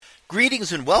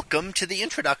Greetings and welcome to the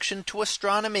introduction to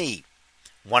astronomy.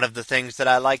 One of the things that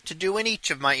I like to do in each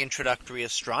of my introductory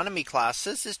astronomy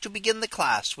classes is to begin the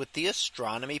class with the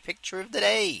astronomy picture of the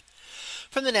day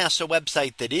from the NASA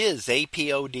website, that is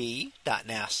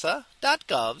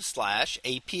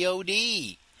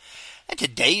apod.nasa.gov/apod. And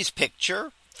today's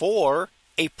picture for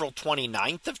April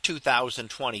 29th of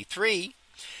 2023.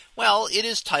 Well, it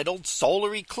is titled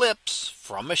Solar Eclipse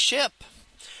from a Ship.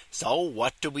 So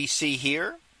what do we see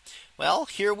here? Well,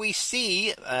 here we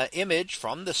see an image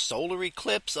from the solar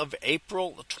eclipse of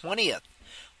April 20th,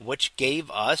 which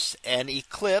gave us an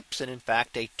eclipse, and in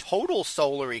fact a total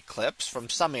solar eclipse from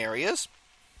some areas,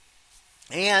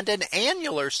 and an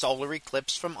annular solar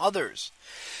eclipse from others.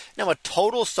 Now, a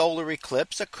total solar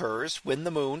eclipse occurs when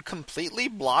the moon completely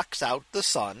blocks out the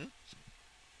sun.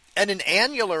 And an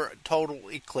annular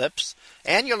solar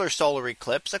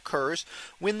eclipse occurs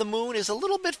when the moon is a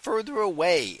little bit further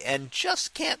away and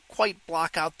just can't quite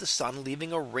block out the sun,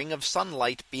 leaving a ring of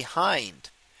sunlight behind.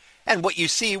 And what you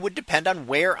see would depend on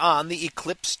where on the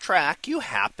eclipse track you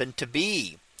happen to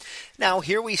be. Now,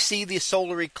 here we see the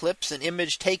solar eclipse, an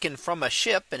image taken from a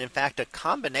ship, and in fact a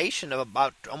combination of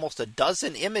about almost a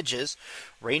dozen images,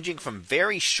 ranging from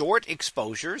very short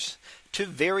exposures to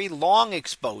very long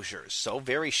exposures. So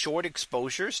very short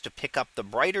exposures to pick up the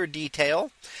brighter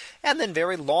detail, and then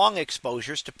very long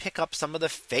exposures to pick up some of the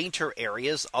fainter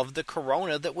areas of the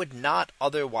corona that would not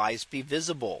otherwise be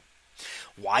visible.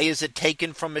 Why is it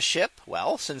taken from a ship?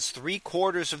 Well, since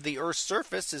 3/4 of the Earth's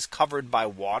surface is covered by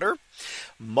water,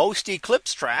 most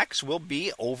eclipse tracks will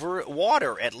be over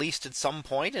water, at least at some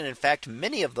point. And in fact,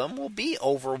 many of them will be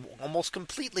almost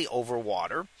completely over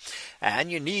water.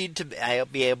 And you need to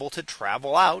be able to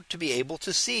travel out to be able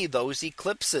to see those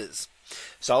eclipses.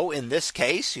 So in this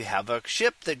case, you have a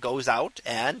ship that goes out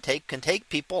and can take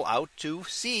people out to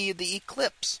see the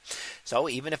eclipse. So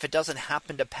even if it doesn't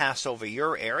happen to pass over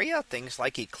your area, things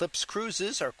like eclipse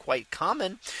cruises are quite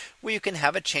common, where you can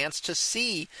have a chance to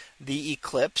see the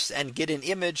eclipse and get an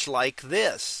image like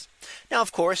this. Now,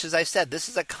 of course, as I said, this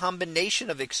is a combination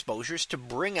of exposures to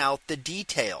bring out the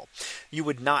detail. You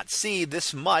would not see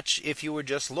this much if you were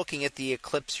just looking at the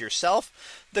eclipse yourself.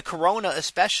 The corona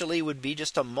especially would be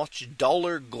just a much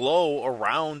duller glow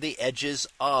around the edges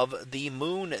of the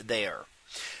moon there.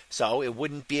 So it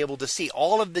wouldn't be able to see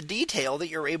all of the detail that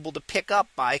you're able to pick up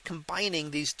by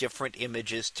combining these different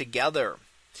images together.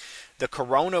 The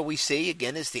corona we see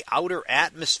again is the outer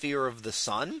atmosphere of the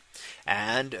sun,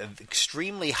 and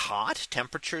extremely hot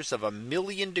temperatures of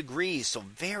 1,000,000 degrees. So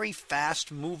very fast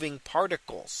moving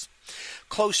particles.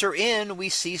 Closer in, we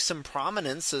see some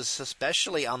prominences,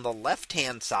 especially on the left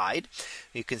hand side.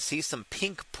 You can see some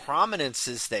pink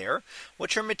prominences there,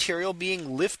 which are material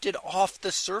being lifted off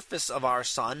the surface of our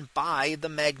sun by the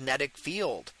magnetic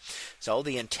field. So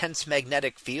the intense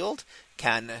magnetic field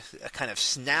can kind of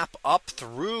snap up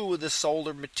through the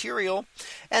solar material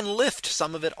and lift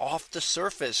some of it off the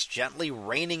surface, gently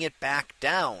raining it back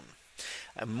down.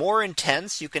 More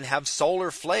intense, you can have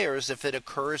solar flares if it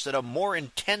occurs at a more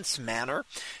intense manner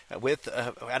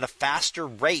at a faster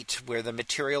rate, where the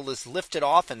material is lifted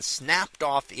off and snapped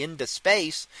off into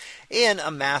space in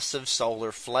a massive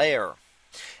solar flare.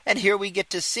 And here we get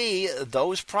to see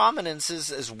those prominences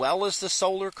as well as the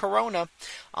solar corona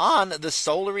on the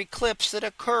solar eclipse that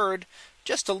occurred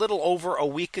just a little over a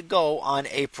week ago on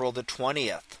April the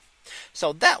 20th.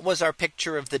 So that was our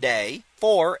picture of the day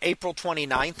for April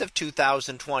 29th of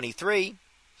 2023.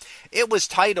 It was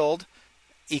titled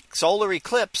Solar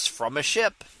Eclipse from a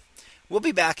Ship. We'll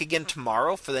be back again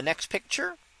tomorrow for the next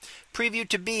picture, previewed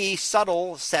to be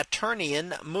subtle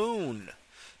Saturnian moon.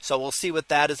 So we'll see what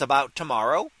that is about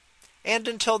tomorrow. And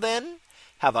until then,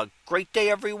 have a great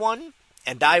day, everyone,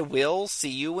 and I will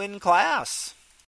see you in class.